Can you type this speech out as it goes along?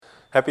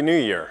Happy New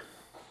Year.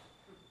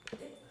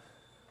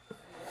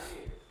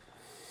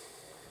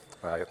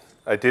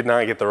 I did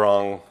not get the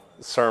wrong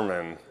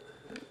sermon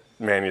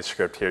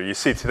manuscript here. You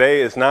see,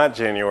 today is not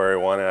January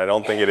 1, and I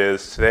don't think it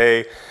is.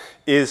 Today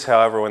is,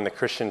 however, when the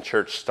Christian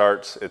church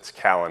starts its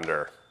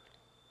calendar.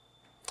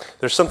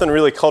 There's something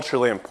really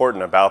culturally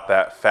important about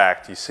that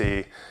fact. You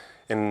see,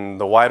 in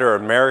the wider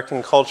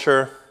American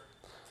culture,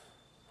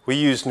 we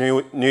use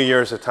New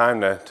Year as a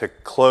time to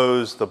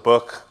close the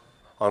book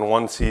on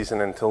one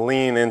season and to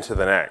lean into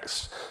the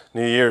next.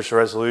 New Year's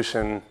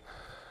resolution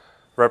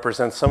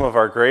represents some of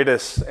our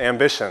greatest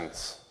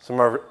ambitions, some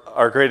of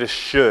our greatest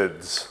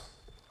shoulds,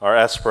 our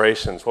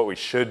aspirations, what we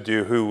should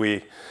do, who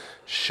we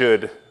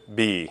should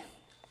be.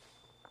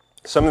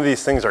 Some of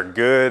these things are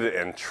good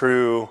and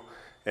true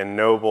and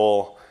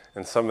noble,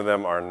 and some of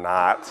them are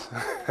not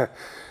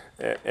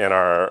and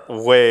are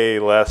way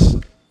less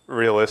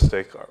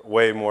realistic,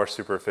 way more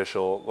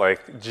superficial,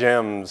 like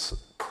Jim's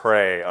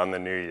pray on the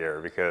new year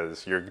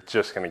because you're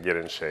just going to get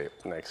in shape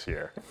next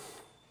year.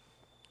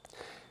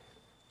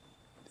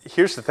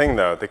 Here's the thing,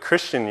 though. The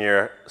Christian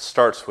year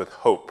starts with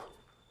hope.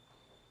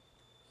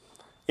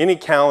 Any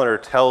calendar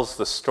tells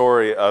the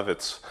story of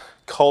its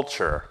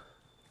culture.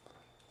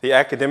 The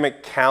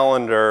academic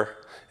calendar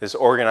is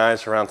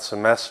organized around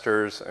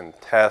semesters and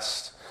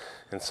tests,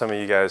 and some of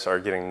you guys are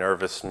getting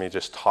nervous me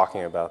just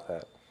talking about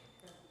that.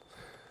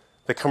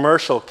 The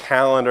commercial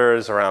calendar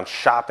is around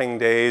shopping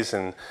days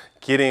and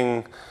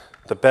getting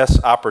the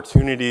best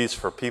opportunities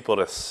for people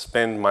to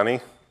spend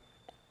money.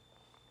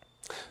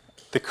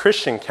 The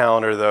Christian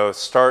calendar, though,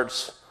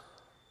 starts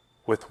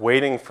with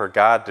waiting for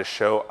God to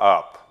show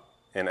up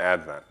in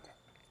Advent.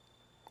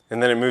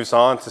 And then it moves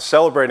on to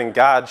celebrating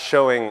God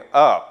showing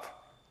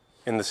up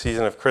in the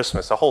season of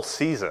Christmas, a whole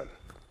season.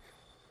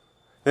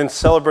 Then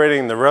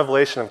celebrating the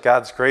revelation of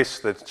God's grace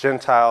to the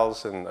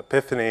Gentiles in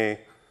Epiphany,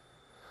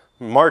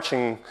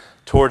 marching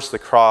towards the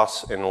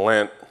cross in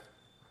Lent,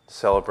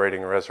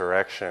 celebrating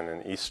resurrection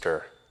and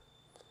Easter.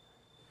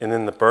 And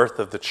then the birth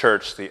of the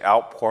church, the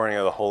outpouring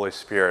of the Holy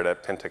Spirit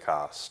at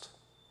Pentecost.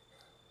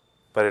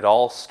 But it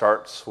all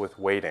starts with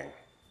waiting.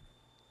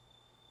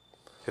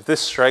 If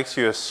this strikes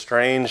you as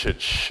strange,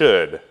 it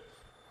should.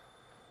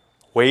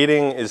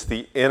 Waiting is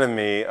the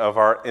enemy of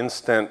our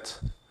instant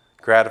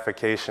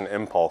gratification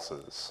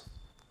impulses.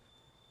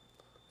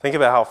 Think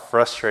about how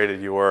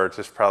frustrated you were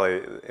just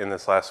probably in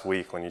this last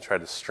week when you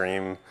tried to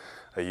stream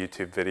a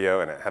YouTube video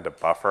and it had to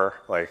buffer.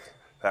 Like,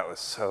 that was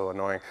so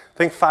annoying.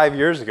 Think 5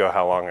 years ago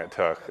how long it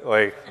took.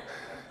 Like,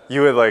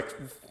 you would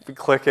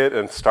click it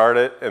and start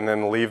it and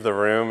then leave the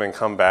room and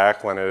come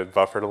back when it had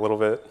buffered a little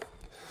bit.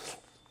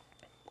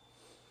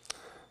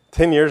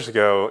 10 years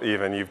ago,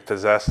 even, you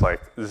possessed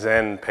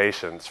Zen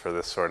patience for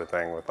this sort of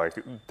thing with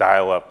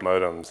dial-up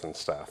modems and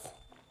stuff.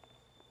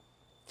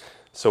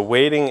 So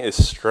waiting is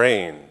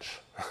strange.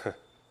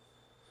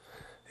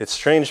 It's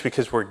strange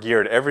because we're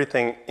geared.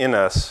 Everything in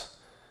us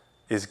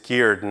is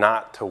geared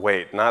not to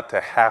wait, not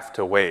to have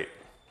to wait.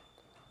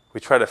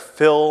 We try to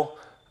fill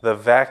the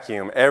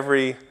vacuum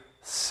every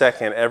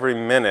second, every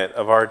minute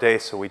of our day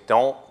so we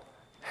don't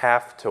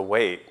have to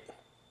wait.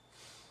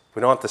 We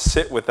don't have to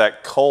sit with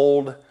that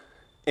cold,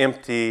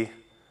 empty,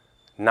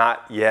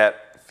 not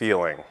yet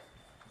feeling.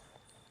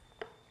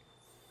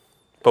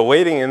 But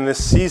waiting in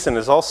this season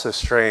is also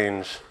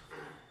strange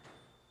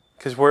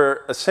because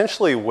we're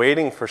essentially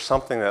waiting for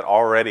something that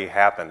already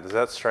happened. Does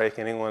that strike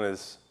anyone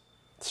as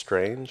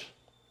strange?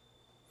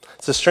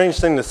 It's a strange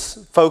thing to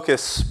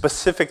focus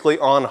specifically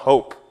on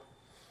hope.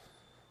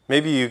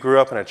 Maybe you grew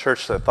up in a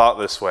church that thought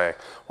this way.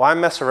 Why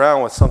mess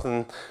around with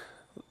something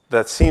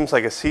that seems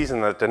like a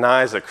season that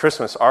denies that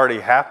Christmas already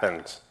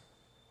happened,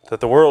 that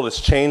the world has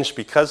changed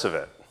because of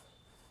it?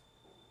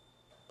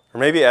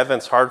 Or maybe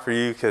Advent's hard for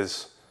you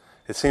because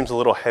it seems a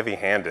little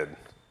heavy-handed,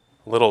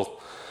 a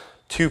little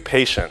too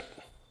patient.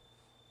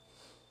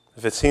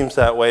 If it seems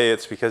that way,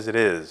 it's because it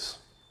is.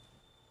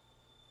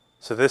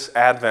 So this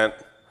Advent,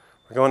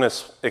 we're going to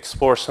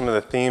explore some of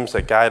the themes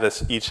that guide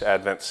us each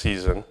Advent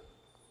season.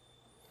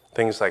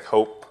 Things like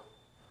hope,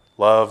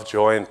 love,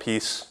 joy, and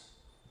peace.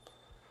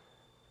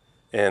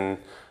 And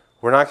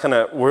we're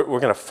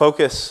going to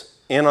focus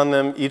in on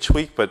them each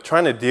week, but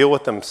trying to deal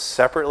with them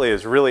separately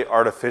is really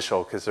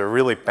artificial because they're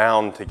really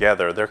bound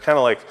together. They're kind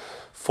of like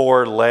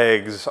four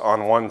legs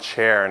on one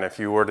chair, and if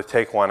you were to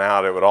take one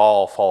out, it would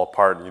all fall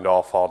apart and you'd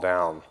all fall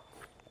down.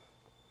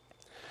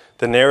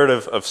 The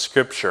narrative of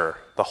Scripture,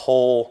 the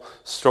whole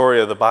story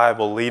of the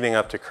Bible leading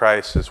up to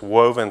Christ, is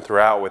woven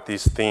throughout with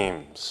these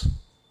themes.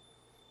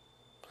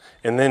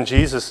 And then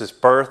Jesus'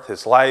 birth,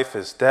 his life,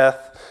 his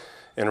death,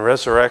 and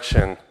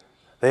resurrection,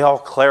 they all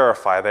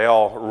clarify, they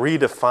all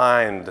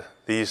redefined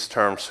these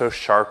terms so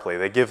sharply.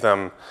 They give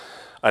them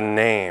a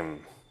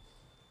name: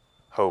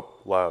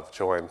 hope, love,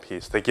 joy, and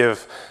peace. They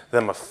give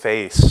them a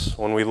face.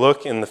 When we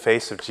look in the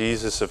face of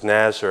Jesus of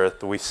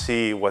Nazareth, we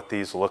see what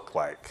these look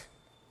like.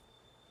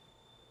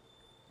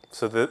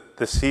 So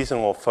the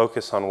season will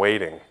focus on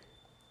waiting,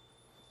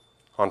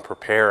 on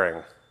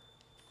preparing,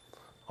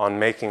 on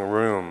making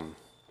room.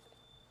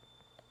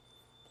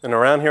 And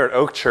around here at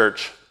Oak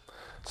Church,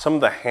 some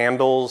of the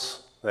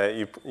handles that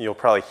you'll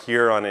probably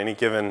hear on any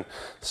given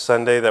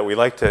Sunday that we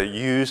like to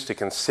use to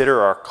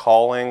consider our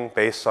calling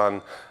based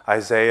on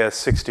Isaiah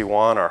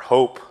 61, our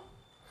hope,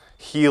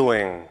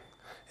 healing,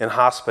 and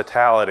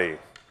hospitality.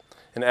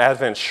 And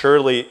Advent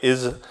surely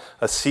is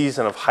a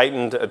season of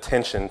heightened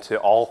attention to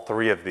all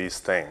three of these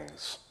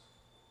things.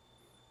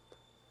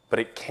 But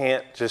it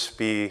can't just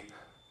be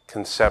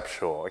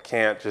conceptual. It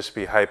can't just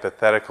be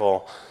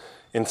hypothetical.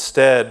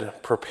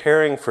 Instead,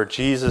 preparing for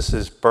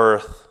Jesus'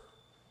 birth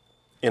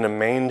in a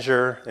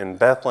manger in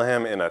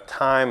Bethlehem, in a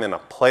time, in a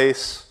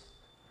place,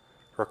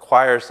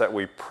 requires that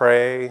we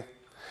pray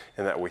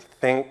and that we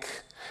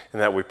think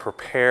and that we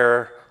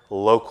prepare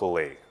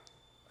locally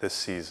this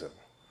season.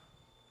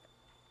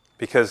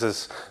 Because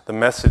as the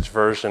Message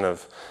version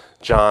of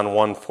John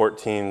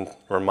 1:14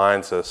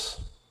 reminds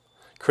us,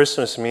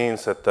 Christmas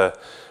means that the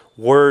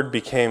Word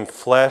became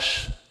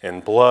flesh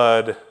and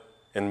blood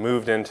and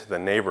moved into the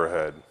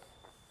neighborhood.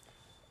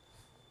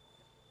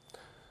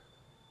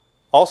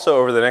 Also,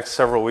 over the next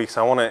several weeks,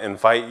 I want to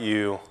invite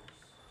you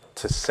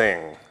to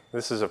sing.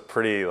 This is a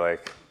pretty,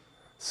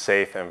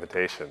 safe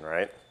invitation,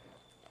 right?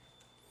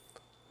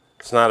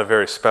 It's not a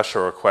very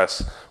special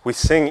request. We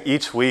sing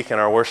each week in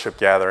our worship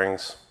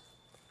gatherings.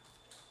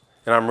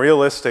 And I'm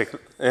realistic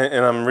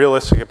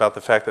about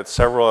the fact that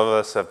several of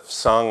us have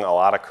sung a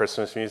lot of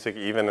Christmas music,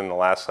 even in the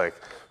last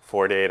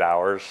 48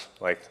 hours,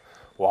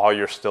 while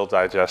you're still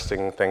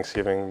digesting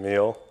Thanksgiving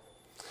meal.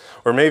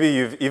 Or maybe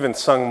you've even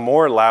sung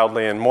more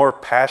loudly and more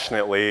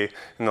passionately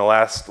in the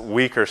last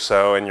week or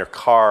so in your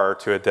car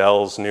to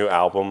Adele's new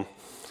album.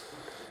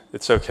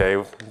 It's okay,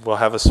 we'll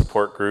have a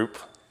support group.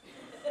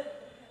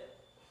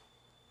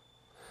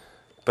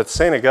 But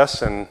St.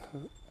 Augustine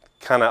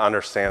kind of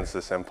understands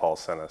this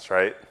impulse in us,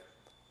 right?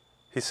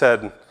 He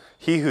said,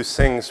 "He who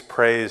sings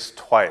prays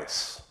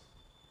twice."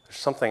 There's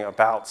something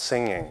about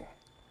singing.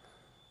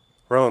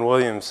 Rowan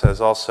Williams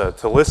says also,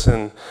 to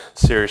listen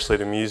seriously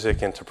to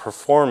music and to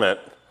perform it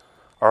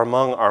are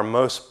among our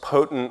most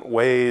potent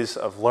ways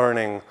of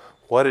learning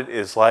what it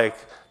is like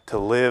to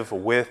live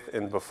with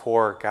and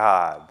before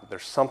God.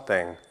 There's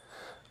something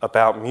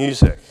about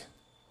music.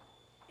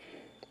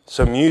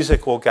 So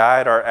music will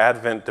guide our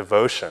Advent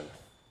devotion.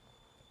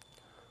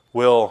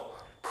 We'll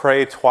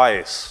pray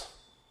twice,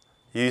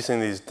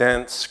 using these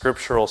dense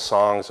scriptural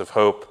songs of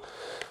hope,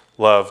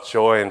 love,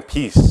 joy, and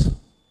peace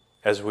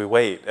as we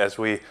wait, as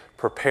we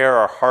prepare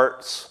our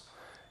hearts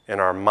and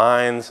our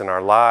minds and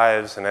our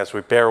lives, and as we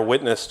bear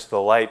witness to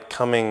the light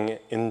coming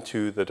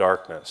into the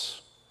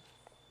darkness.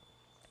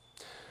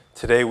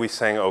 Today we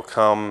sang O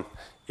Come,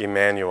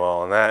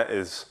 Emmanuel, and that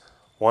is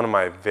one of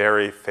my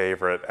very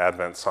favorite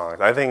Advent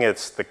songs. I think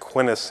it's the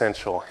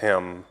quintessential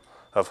hymn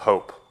of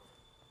hope.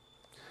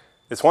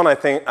 It's one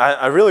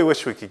I really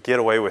wish we could get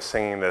away with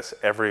singing this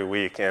every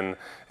week. And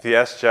if you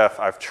ask Jeff,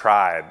 I've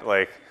tried.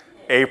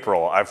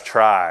 April, I've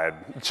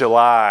tried.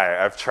 July,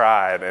 I've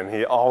tried. And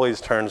he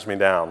always turns me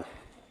down.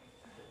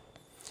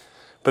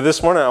 But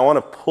this morning, I want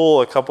to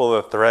pull a couple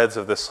of the threads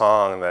of this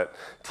song that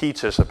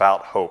teach us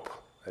about hope,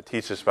 that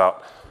teach us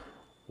about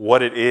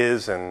what it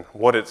is and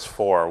what it's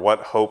for, what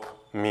hope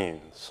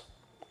means.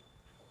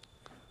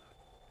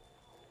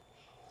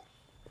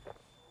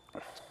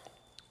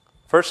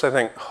 First, I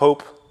think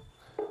hope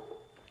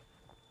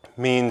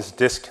means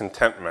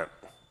discontentment.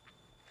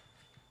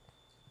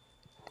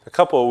 A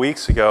couple of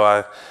weeks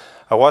ago,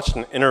 I watched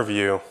an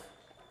interview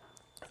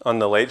on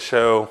The Late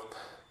Show,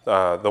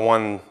 the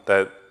one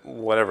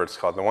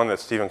that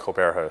Stephen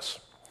Colbert hosts.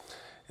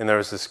 And there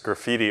was this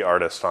graffiti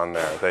artist on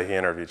there that he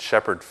interviewed,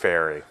 Shepard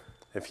Fairey.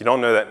 If you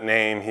don't know that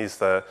name, he's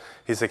the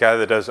guy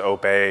that does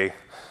Obey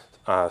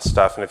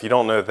stuff. And if you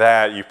don't know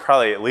that, you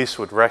probably at least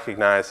would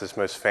recognize his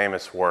most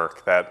famous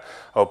work, that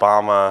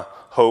Obama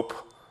Hope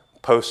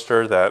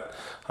poster that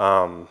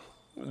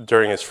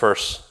during his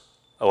first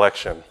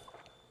election.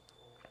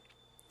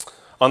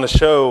 On the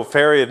show,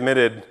 Fairey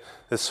admitted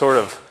this sort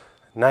of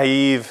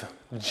naive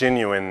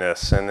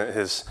genuineness and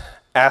his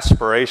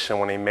aspiration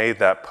when he made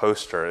that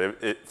poster.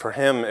 For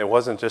him, it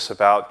wasn't just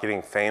about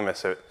getting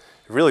famous. It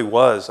really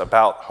was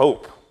about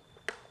hope.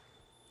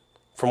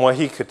 From what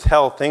he could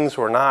tell, things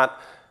were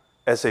not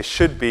as they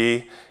should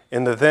be,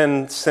 and the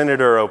then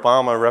Senator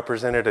Obama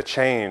represented a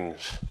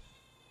change,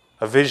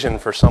 a vision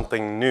for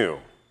something new.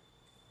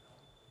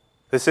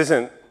 This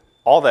isn't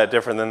all that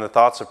different than the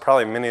thoughts of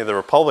probably many of the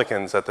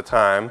Republicans at the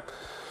time,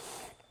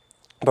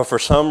 but for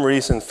some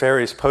reason,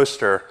 Fairey's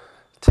poster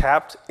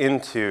tapped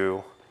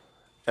into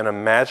an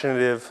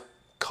imaginative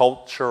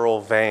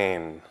cultural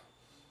vein,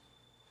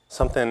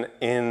 something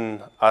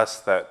in us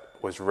that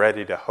was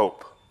ready to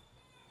hope,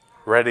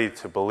 ready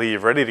to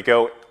believe, ready to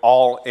go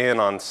all in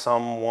on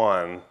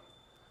someone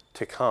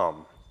to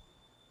come.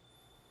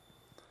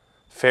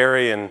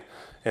 Fairey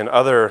and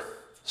other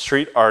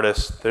street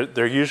artists,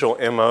 their usual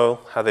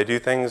MO, how they do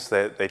things,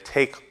 they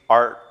take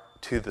art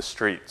to the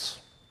streets.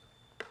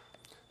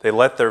 They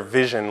let their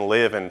vision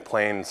live in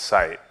plain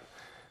sight,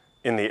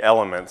 in the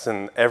elements,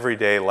 in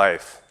everyday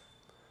life,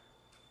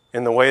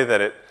 in the way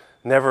that it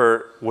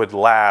never would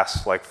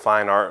last like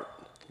fine art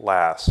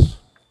lasts.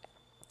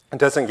 It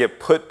doesn't get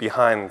put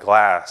behind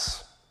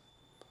glass.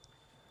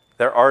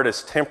 Their art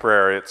is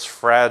temporary, it's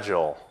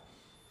fragile.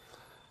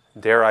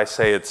 Dare I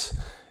say it's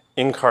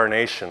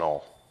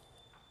incarnational.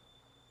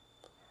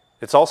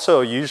 It's also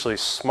usually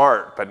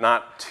smart, but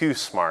not too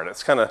smart.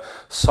 It's kind of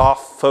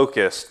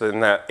soft-focused in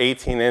that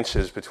 18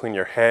 inches between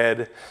your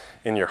head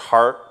and your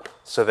heart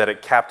so that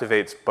it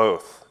captivates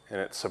both, and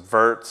it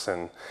subverts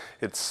and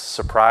it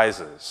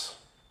surprises.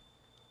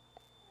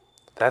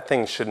 That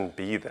thing shouldn't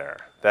be there.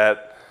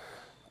 That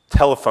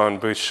telephone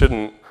booth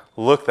shouldn't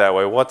look that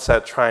way. What's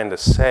that trying to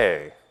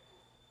say?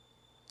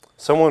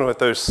 Someone with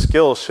those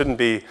skills shouldn't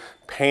be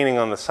painting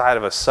on the side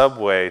of a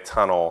subway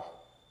tunnel.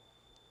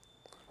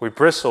 We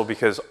bristle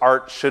because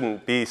art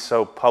shouldn't be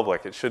so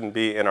public. It shouldn't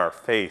be in our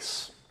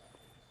face.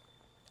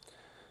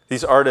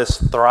 These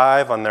artists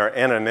thrive on their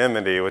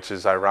anonymity, which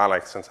is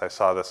ironic since I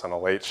saw this on a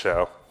Late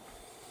Show.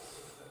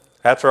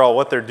 After all,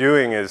 what they're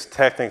doing is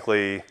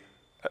technically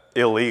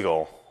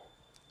illegal.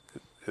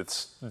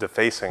 It's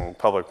defacing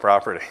public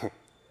property.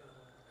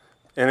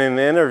 And in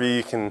the interview,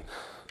 you can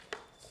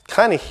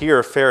kind of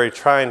hear Ferry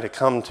trying to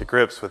come to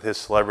grips with his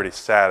celebrity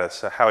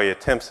status, how he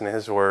attempts, in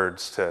his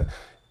words, to,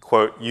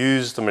 quote,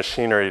 use the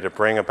machinery to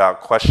bring about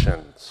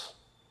questions,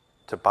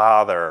 to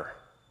bother,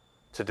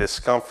 to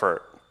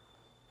discomfort.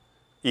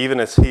 Even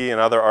as he and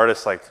other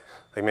artists, like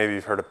maybe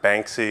you've heard of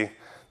Banksy,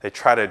 they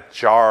try to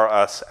jar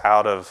us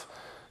out of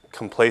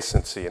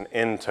complacency and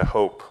into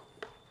hope.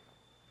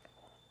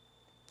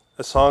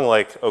 A song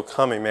like O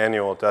Come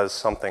Emmanuel does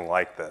something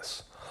like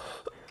this.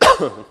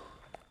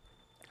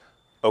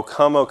 O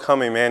come,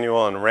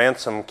 Emmanuel, and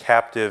ransom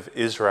captive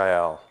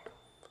Israel,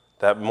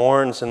 that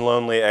mourns in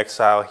lonely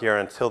exile here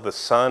until the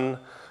Son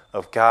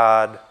of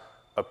God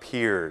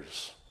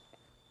appears.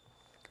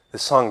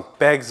 This song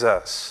begs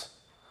us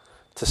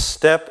to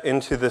step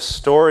into this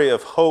story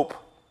of hope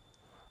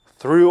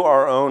through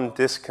our own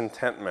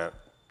discontentment.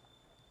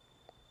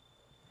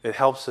 It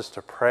helps us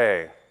to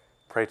pray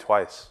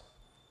twice.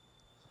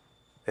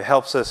 It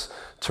helps us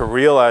to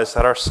realize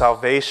that our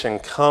salvation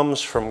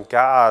comes from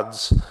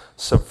God's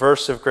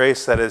subversive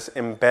grace that has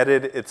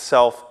embedded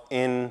itself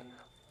in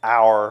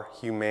our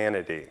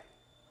humanity.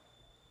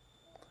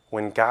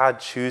 When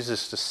God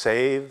chooses to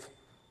save,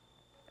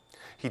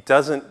 He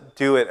doesn't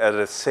do it at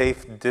a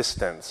safe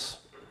distance.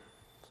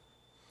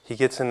 He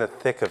gets in the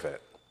thick of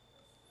it.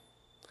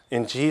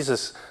 In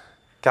Jesus,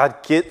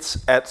 God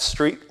gets at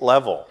street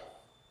level.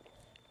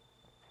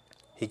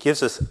 He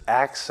gives us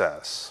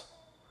access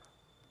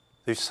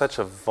through such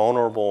a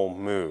vulnerable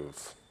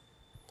move.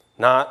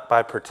 Not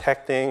by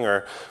protecting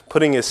or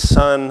putting His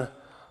Son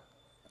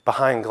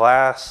behind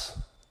glass,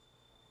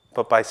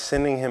 but by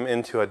sending Him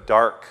into a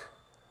dark,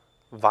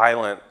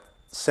 violent,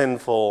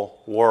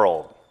 sinful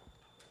world.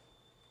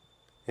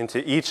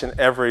 Into each and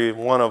every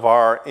one of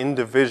our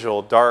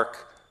individual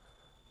dark,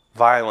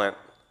 violent,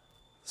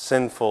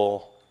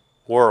 sinful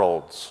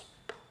worlds.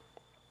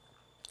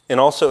 And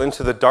also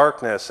into the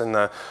darkness and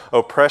the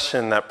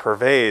oppression that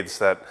pervades,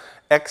 that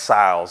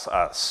exiles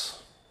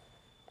us.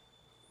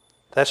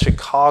 That should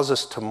cause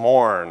us to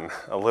mourn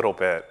a little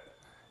bit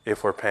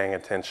if we're paying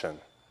attention.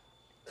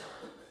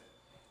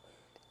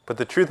 But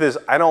the truth is,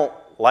 I don't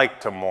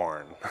like to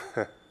mourn.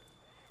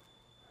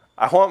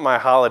 I want my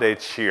holiday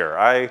cheer.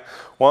 I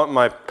want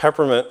my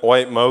peppermint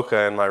white mocha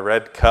and my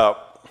red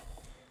cup.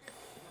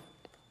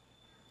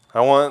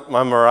 I want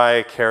my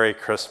Mariah Carey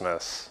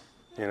Christmas,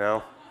 you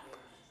know?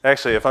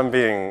 Actually, if I'm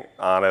being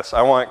honest,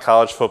 I want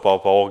college football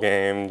bowl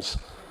games.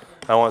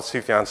 I want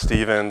Sufjan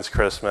Stevens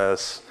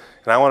Christmas,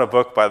 and I want a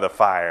book by the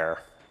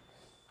fire.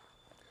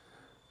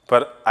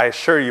 But I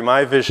assure you,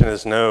 my vision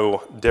is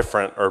no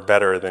different or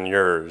better than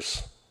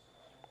yours.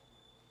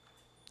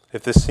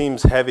 If this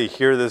seems heavy,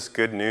 hear this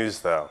good news,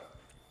 though.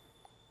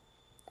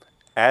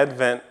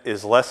 Advent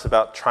is less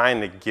about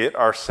trying to get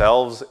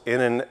ourselves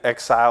in an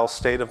exile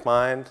state of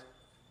mind.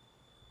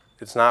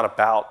 It's not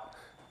about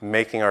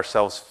making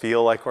ourselves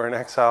feel like we're in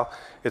exile.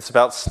 It's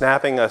about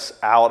snapping us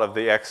out of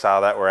the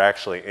exile that we're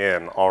actually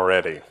in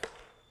already.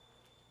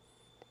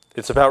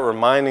 It's about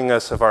reminding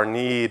us of our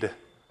need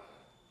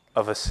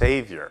of a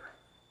Savior.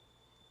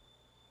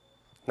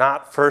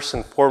 Not first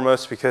and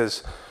foremost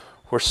because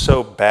we're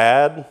so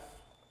bad,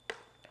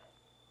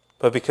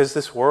 but because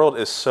this world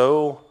is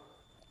so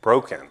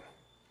broken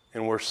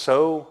and we're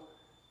so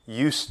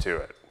used to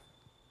it.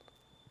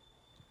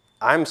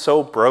 I'm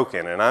so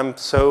broken and I'm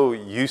so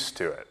used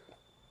to it.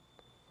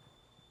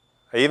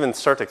 I even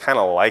start to kind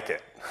of like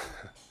it.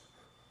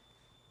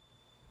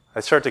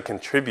 I start to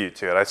contribute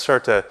to it. I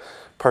start to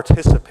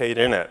participate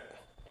in it.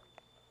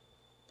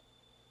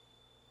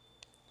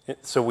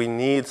 So we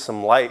need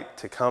some light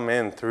to come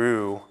in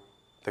through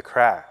the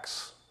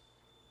cracks.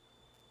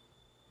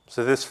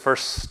 So this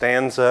first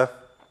stanza,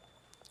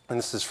 and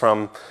this is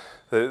from,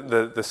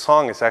 the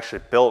song is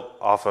actually built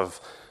off of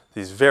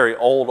these very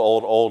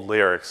old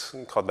lyrics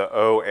called the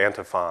O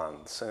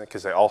antiphons,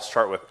 because they all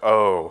start with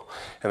O,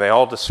 and they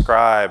all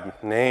describe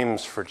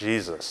names for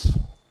Jesus,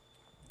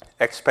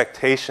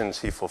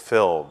 expectations He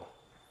fulfilled.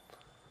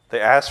 They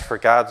ask for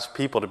God's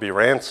people to be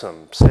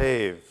ransomed,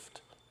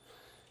 saved,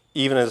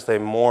 even as they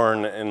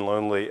mourn in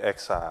lonely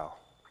exile.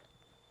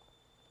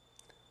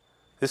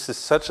 This is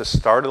such a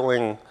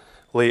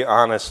startlingly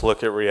honest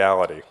look at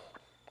reality.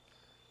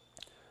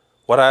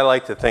 What I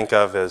like to think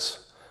of as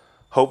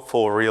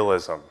hopeful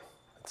realism.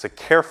 It's a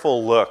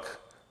careful look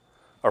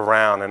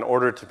around in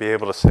order to be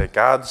able to say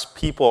God's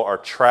people are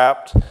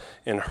trapped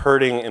and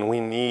hurting and we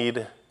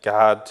need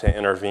God to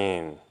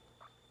intervene.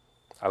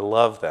 I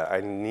love that.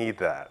 I need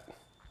that.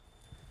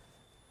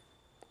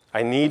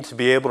 I need to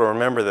be able to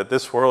remember that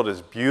this world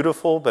is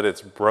beautiful, but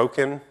it's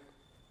broken.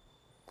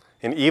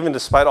 And even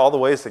despite all the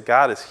ways that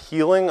God is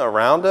healing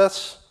around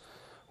us,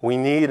 we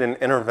need an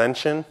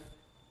intervention.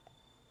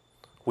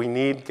 We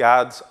need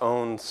God's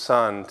own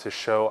Son to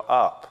show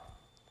up.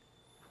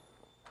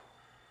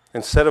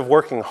 Instead of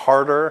working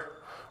harder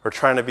or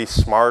trying to be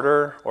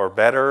smarter or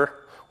better,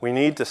 we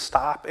need to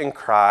stop and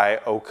cry,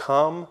 O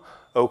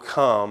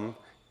come,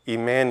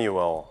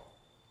 Emmanuel.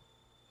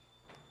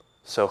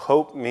 So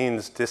hope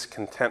means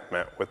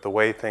discontentment with the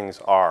way things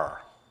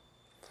are.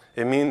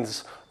 It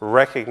means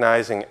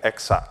recognizing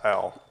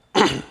exile.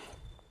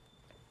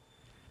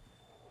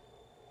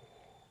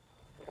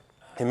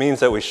 It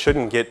means that we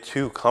shouldn't get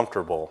too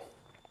comfortable.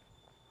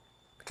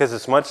 Because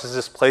as much as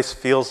this place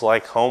feels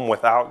like home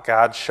without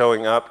God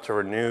showing up to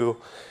renew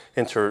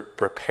and to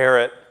repair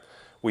it,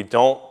 we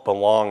don't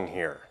belong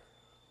here.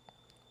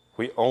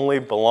 We only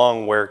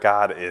belong where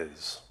God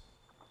is.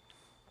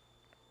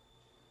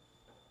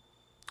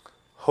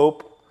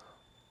 Hope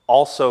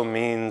also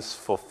means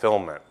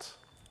fulfillment.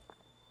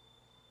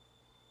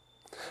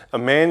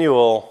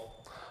 Emmanuel,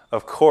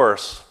 of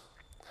course,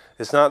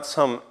 is not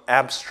some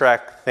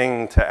abstract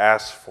thing to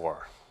ask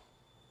for.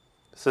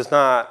 This is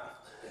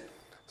not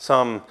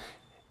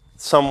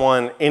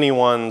someone,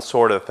 anyone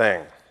sort of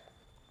thing.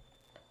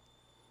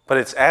 But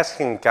it's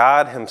asking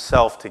God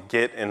himself to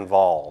get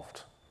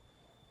involved.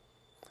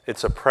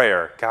 It's a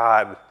prayer.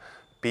 God,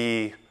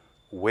 be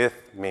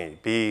with me.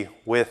 Be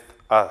with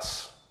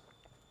us.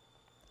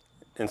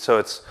 And so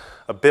it's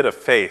a bit of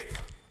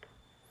faith.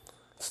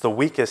 It's the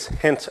weakest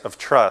hint of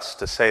trust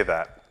to say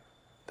that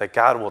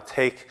God will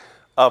take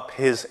up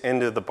his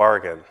end of the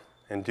bargain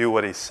and do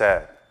what he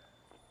said.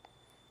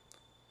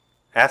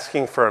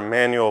 Asking for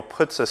Emmanuel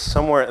puts us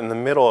somewhere in the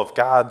middle of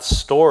God's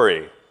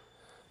story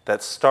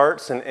that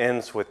starts and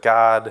ends with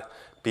God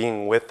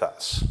being with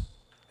us.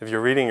 If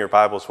you're reading your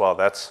Bibles well,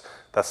 that's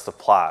the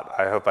plot.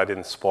 I hope I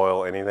didn't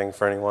spoil anything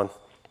for anyone.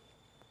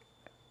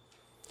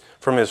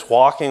 From his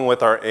walking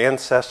with our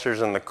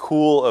ancestors in the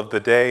cool of the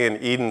day in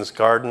Eden's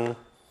garden,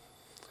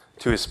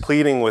 to his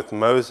pleading with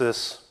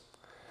Moses,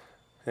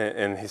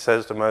 and he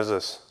says to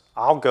Moses,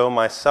 I'll go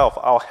myself,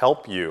 I'll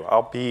help you,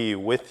 I'll be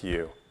with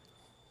you.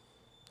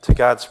 To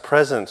God's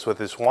presence with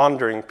his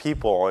wandering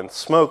people and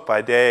smoke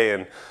by day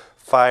and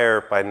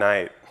fire by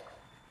night.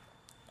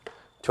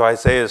 To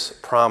Isaiah's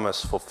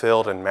promise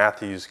fulfilled in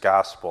Matthew's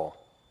gospel.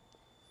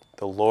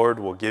 The Lord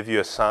will give you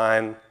a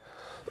sign.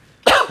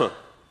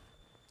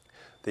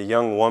 The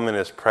young woman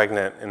is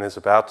pregnant and is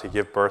about to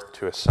give birth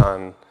to a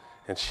son,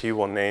 and she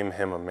will name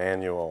him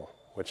Emmanuel,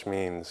 which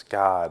means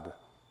God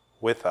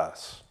with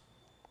us.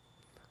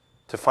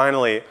 To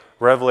finally,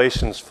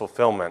 Revelation's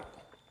fulfillment.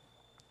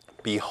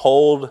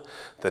 Behold,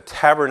 the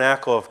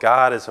tabernacle of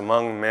God is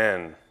among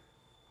men,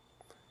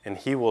 and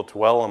he will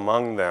dwell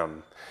among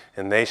them,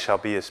 and they shall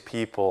be his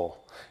people,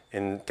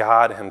 and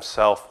God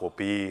himself will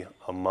be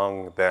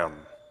among them.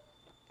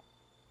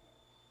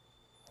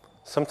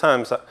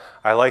 Sometimes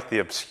I like the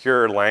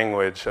obscure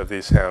language of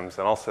these hymns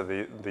and also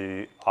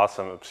the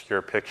awesome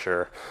obscure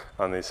picture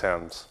on these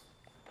hymns.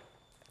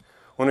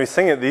 When we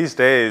sing it these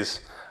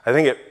days, I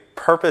think it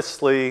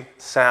purposely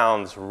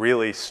sounds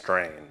really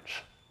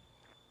strange.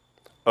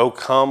 O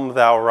come,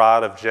 thou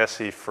rod of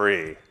Jesse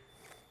free.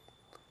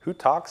 Who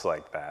talks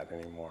like that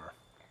anymore?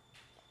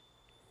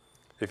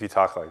 If you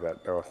talk like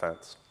that, no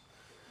offense.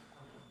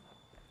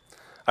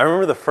 I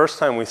remember the first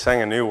time we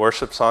sang a new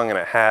worship song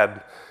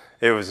and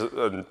it was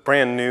a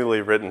brand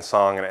newly written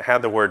song and it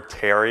had the word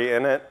Terry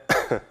in it.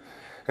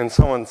 And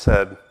someone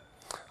said,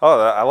 oh,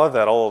 I love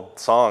that old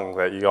song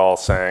that you all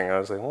sang. I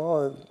was like,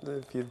 well,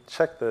 if you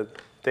check the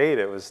date,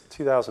 it was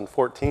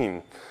 2014.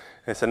 And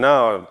they said,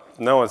 no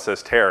one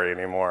says Terry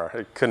anymore.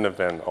 It couldn't have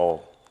been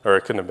old, or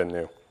it couldn't have been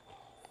new.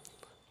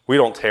 We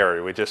don't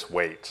tarry, we just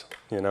wait,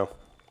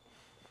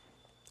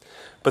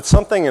 But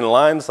something in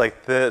lines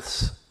like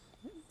this,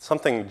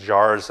 something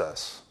jars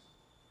us.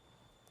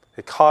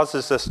 It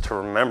causes us to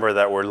remember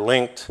that we're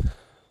linked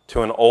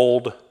to an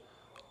old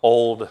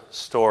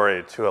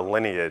story, to a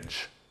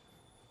lineage.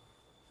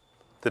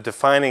 The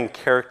defining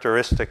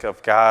characteristic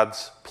of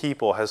God's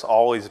people has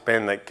always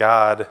been that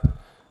God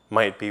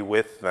might be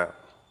with them.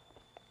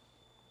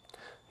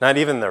 Not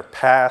even their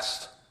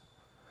past,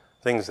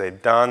 things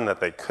they've done that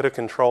they could have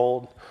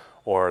controlled,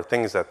 or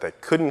things that they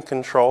couldn't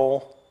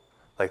control,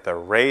 like their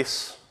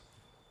race,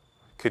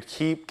 could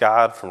keep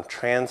God from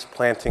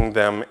transplanting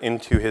them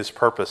into his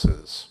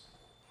purposes.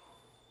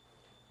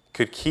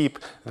 Could keep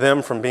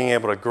them from being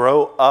able to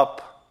grow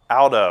up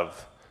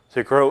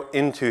to grow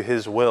into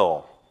his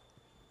will.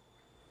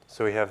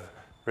 So we have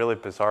really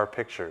bizarre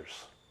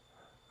pictures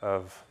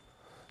of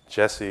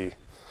Jesse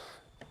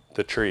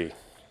the tree.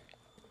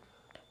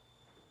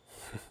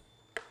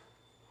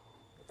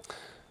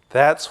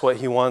 That's what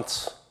he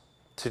wants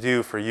to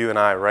do for you and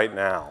I right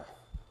now,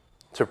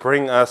 to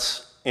bring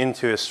us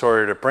into his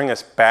story, to bring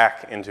us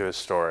back into his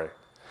story,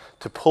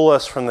 to pull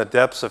us from the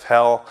depths of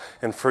hell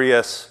and free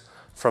us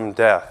from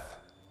death,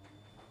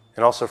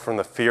 and also from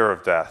the fear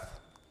of death.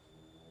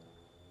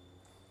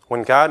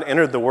 When God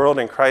entered the world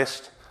in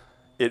Christ,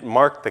 it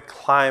marked the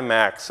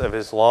climax of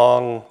his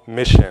long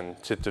mission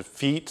to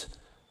defeat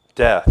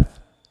death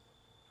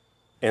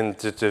and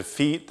to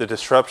defeat the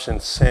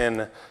disruption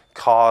sin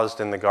caused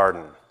in the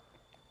garden.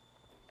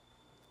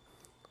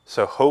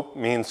 So hope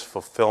means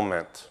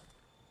fulfillment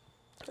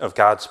of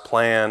God's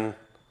plan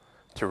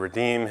to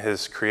redeem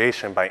his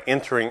creation by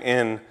entering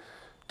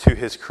into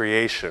his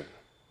creation,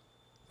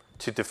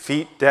 to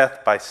defeat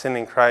death by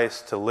sending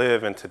Christ to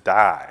live and to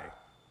die,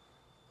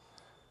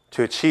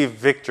 to achieve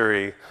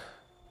victory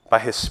by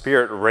his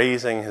Spirit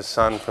raising his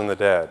Son from the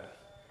dead.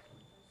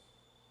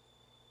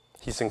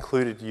 He's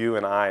included you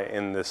and I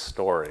in this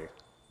story.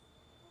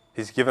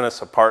 He's given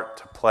us a part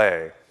to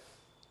play.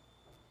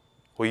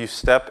 Will you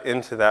step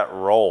into that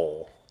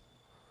role?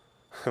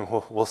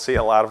 We'll see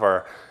a lot of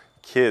our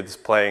kids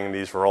playing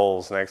these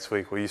roles next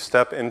week. Will you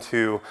step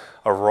into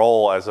a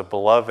role as a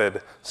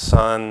beloved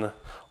son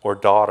or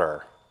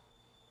daughter?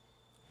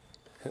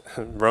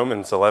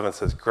 Romans 11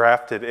 says,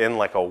 grafted in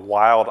like a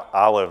wild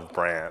olive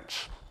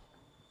branch,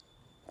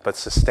 but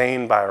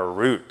sustained by a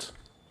root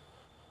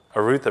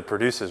that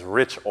produces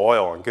rich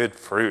oil and good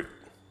fruit.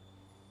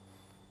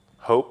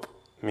 Hope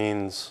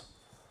means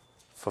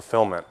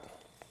fulfillment.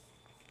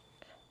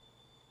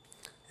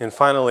 And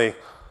finally,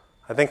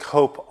 I think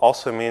hope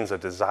also means a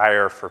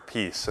desire for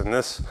peace. And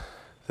this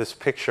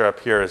picture up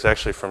here is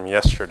actually from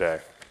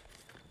yesterday.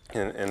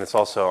 And it's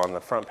also on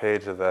the front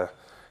page of the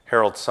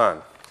Herald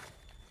Sun.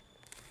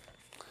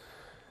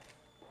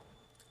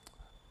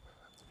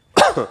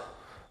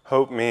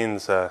 Hope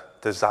means a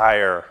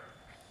desire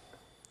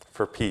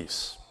for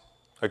peace,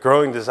 a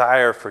growing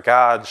desire for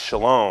God's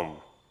shalom,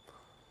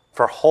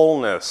 for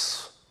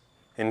wholeness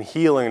and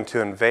healing to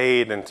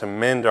invade and to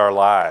mend our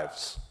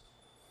lives.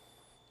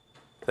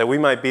 That we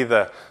might be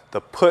the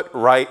put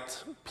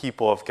right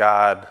people of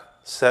God,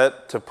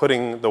 set to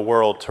putting the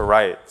world to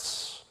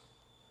rights.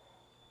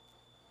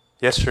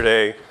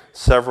 Yesterday,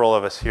 several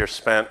of us here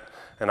spent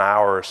an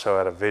hour or so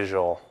at a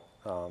vigil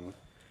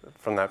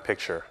from that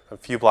picture, a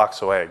few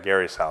blocks away at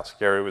Gary's house.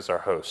 Gary was our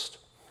host.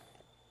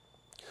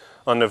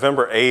 On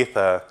November 8th,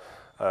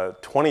 a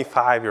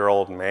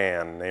 25-year-old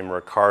man named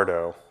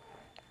Ricardo,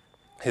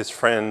 his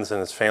friends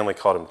and his family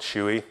called him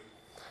Chewy.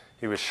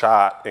 He was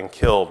shot and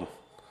killed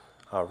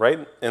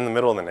right in the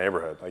middle of the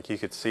neighborhood. Like, you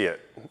could see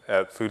it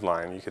at Food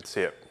Lion. You could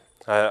see it.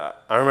 I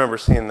remember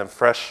seeing the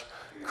fresh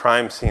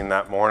crime scene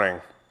that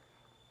morning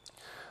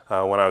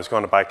when I was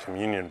going to buy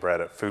communion bread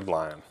at Food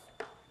Lion.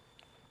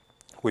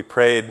 We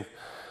prayed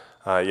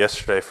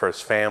yesterday for his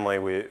family.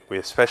 We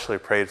especially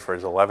prayed for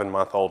his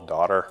 11-month-old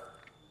daughter.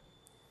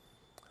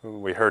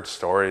 We heard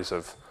stories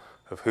of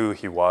who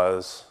he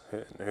was,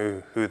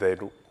 who they'd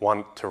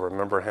want to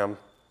remember him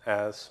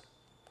as.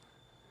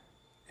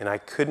 And I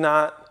could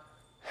not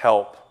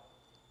help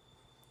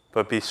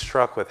but be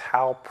struck with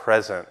how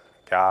present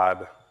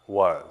God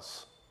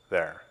was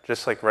there.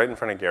 Just like right in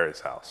front of Gary's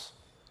house.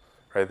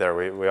 Right there,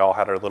 we all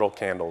had our little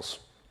candles.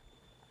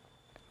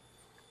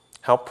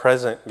 How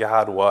present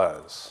God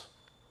was.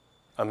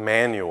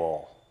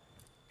 Emmanuel,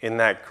 in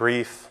that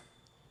grief,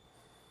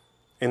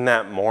 in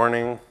that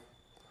mourning,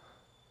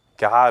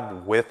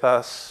 God with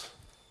us,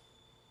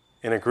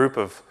 in a group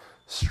of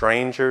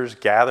strangers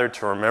gathered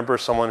to remember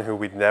someone who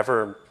we'd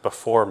never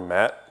before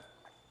met.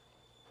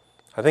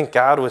 I think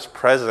God was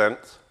present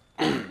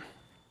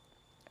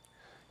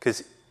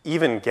because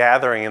even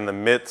gathering in the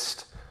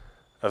midst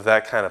of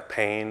that kind of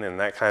pain and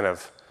that kind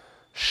of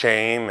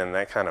shame and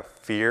that kind of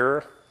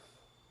fear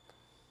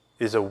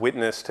is a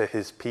witness to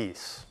his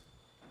peace,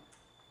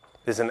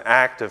 is an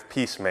act of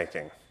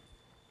peacemaking.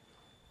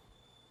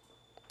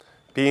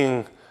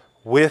 Being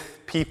with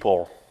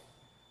people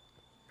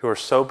who are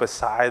so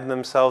beside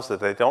themselves that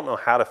they don't know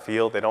how to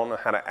feel, they don't know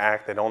how to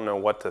act, they don't know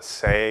what to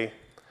say,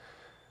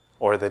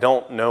 or they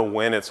don't know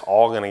when it's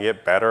all going to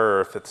get better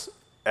or if it's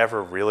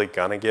ever really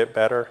going to get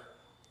better.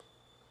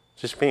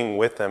 Just being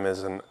with them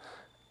is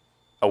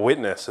a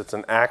witness. It's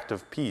an act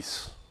of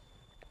peace.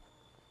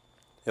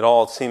 It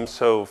all seems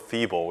so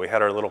feeble. We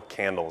had our little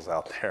candles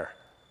out there,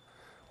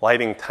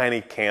 lighting tiny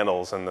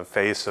candles in the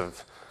face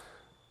of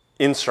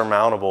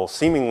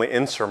seemingly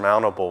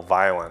insurmountable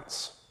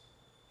violence.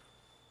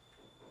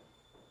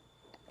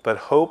 But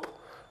hope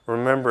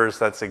remembers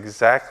that's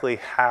exactly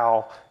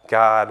how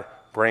God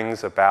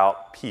brings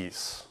about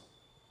peace.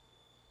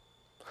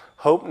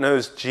 Hope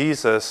knows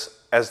Jesus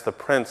as the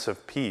Prince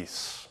of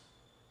Peace.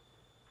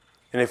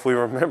 And if we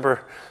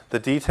remember the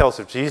details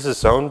of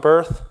Jesus' own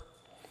birth,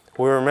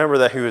 we remember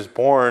that he was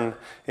born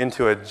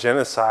into a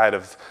genocide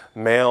of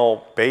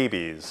male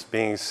babies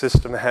being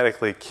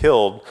systematically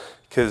killed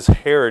because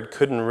Herod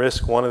couldn't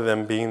risk one of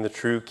them being the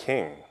true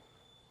king,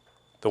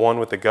 the one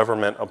with the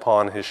government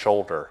upon his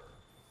shoulder.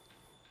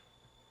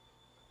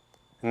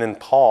 And then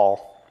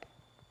Paul,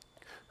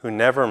 who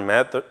never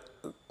met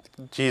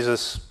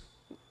Jesus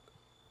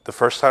the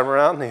first time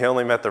around, he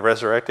only met the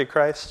resurrected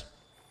Christ,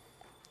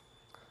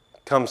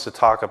 comes to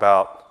talk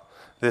about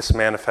this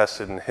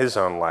manifested in his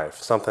own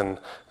life, something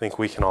I think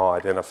we can all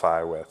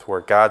identify with,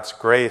 where God's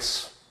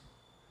grace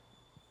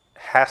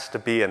has to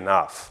be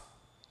enough.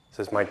 He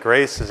says, my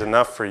grace is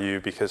enough for you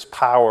because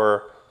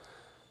power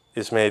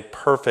is made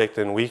perfect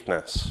in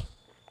weakness.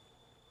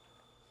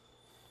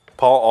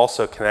 Paul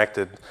also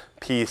connected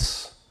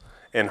peace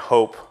and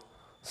hope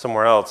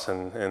somewhere else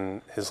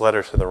in his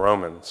letter to the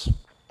Romans.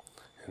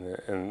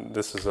 And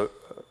this is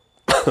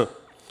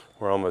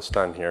we're almost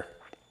done here.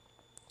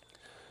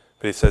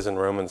 But he says in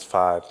Romans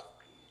 5,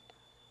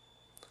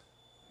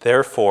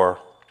 therefore,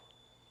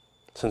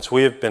 since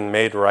we have been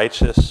made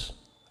righteous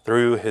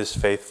through his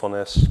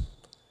faithfulness,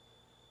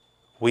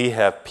 we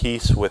have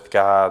peace with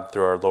God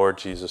through our Lord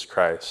Jesus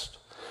Christ.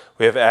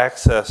 We have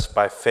access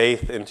by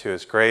faith into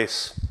his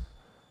grace,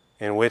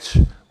 in which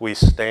we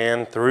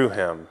stand through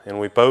him, and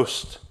we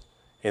boast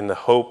in the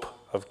hope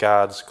of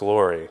God's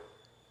glory.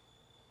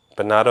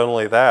 But not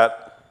only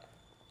that,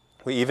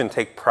 we even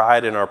take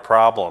pride in our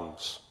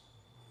problems,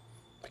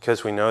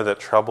 because we know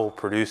that trouble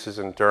produces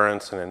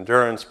endurance, and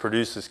endurance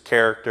produces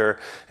character,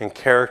 and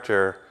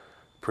character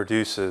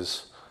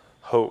produces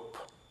hope.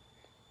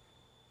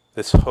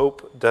 This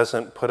hope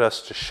doesn't put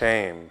us to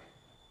shame,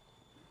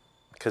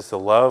 because the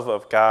love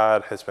of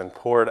God has been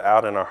poured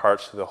out in our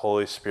hearts through the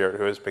Holy Spirit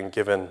who has been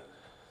given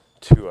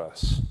to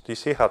us. Do you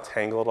see how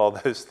tangled all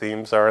those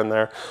themes are in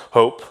there?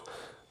 Hope,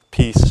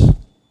 peace,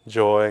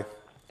 joy,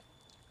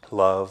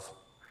 love.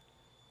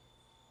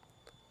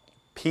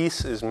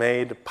 Peace is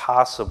made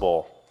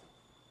possible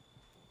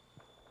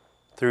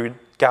through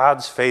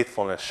God's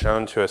faithfulness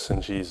shown to us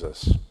in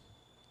Jesus.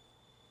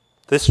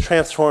 This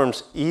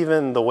transforms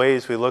even the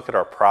ways we look at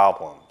our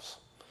problems.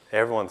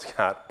 Everyone's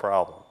got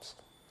problems.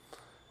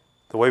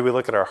 The way we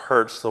look at our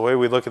hurts, the way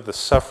we look at the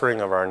suffering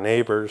of our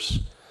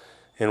neighbors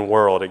and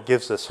world, it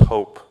gives us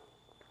hope.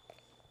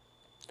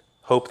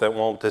 Hope that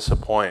won't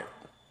disappoint.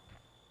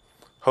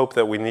 Hope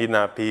that we need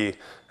not be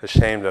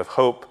ashamed of.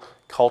 Hope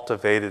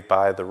cultivated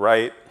by the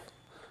right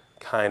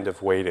kind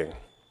of waiting.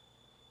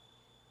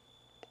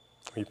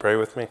 Will you pray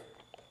with me?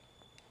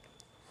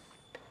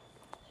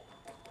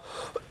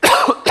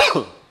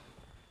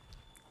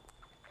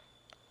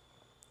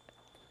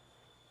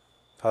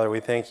 Father,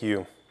 we thank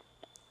you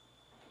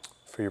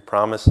for your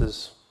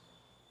promises.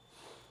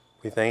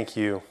 We thank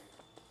you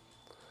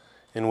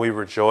and we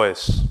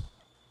rejoice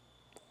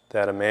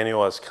that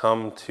Emmanuel has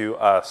come to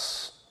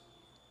us.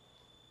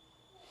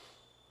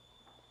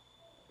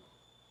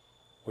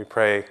 We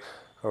pray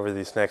over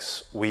these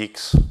next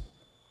weeks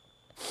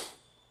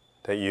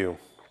that you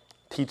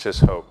teach us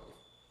hope,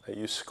 that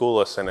you school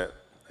us in it,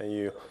 that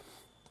you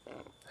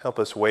help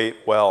us wait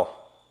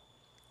well,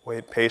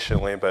 wait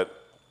patiently, but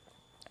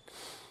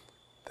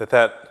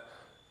that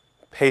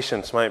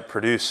patience might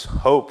produce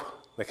hope,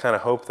 the kind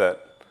of hope that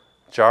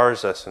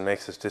jars us and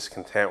makes us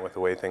discontent with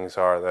the way things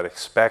are, that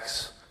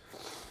expects,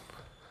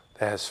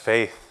 that has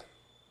faith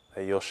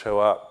that you'll show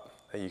up,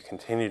 that you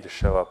continue to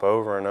show up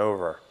over and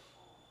over.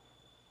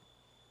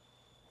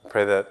 I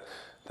pray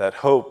that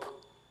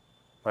hope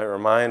might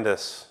remind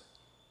us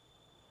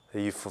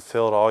that you've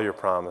fulfilled all your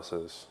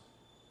promises,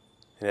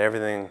 and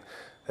everything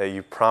that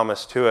you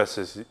promised to us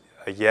is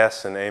a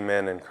yes and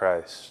amen in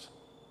Christ.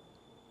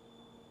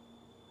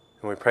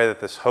 And we pray that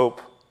this hope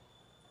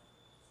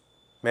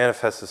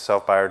manifests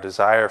itself by our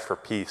desire for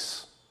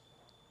peace.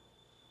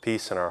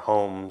 Peace in our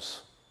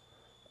homes,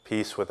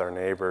 peace with our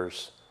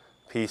neighbors,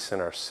 peace in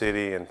our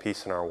city, and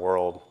peace in our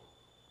world.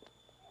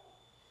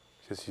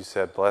 Because you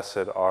said,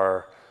 blessed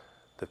are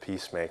the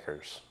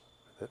peacemakers,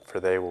 for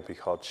they will be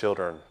called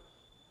children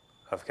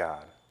of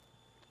God.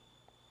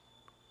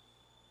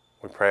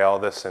 We pray all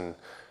this in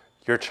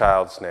your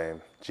child's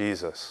name,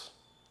 Jesus.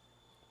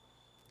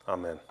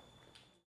 Amen.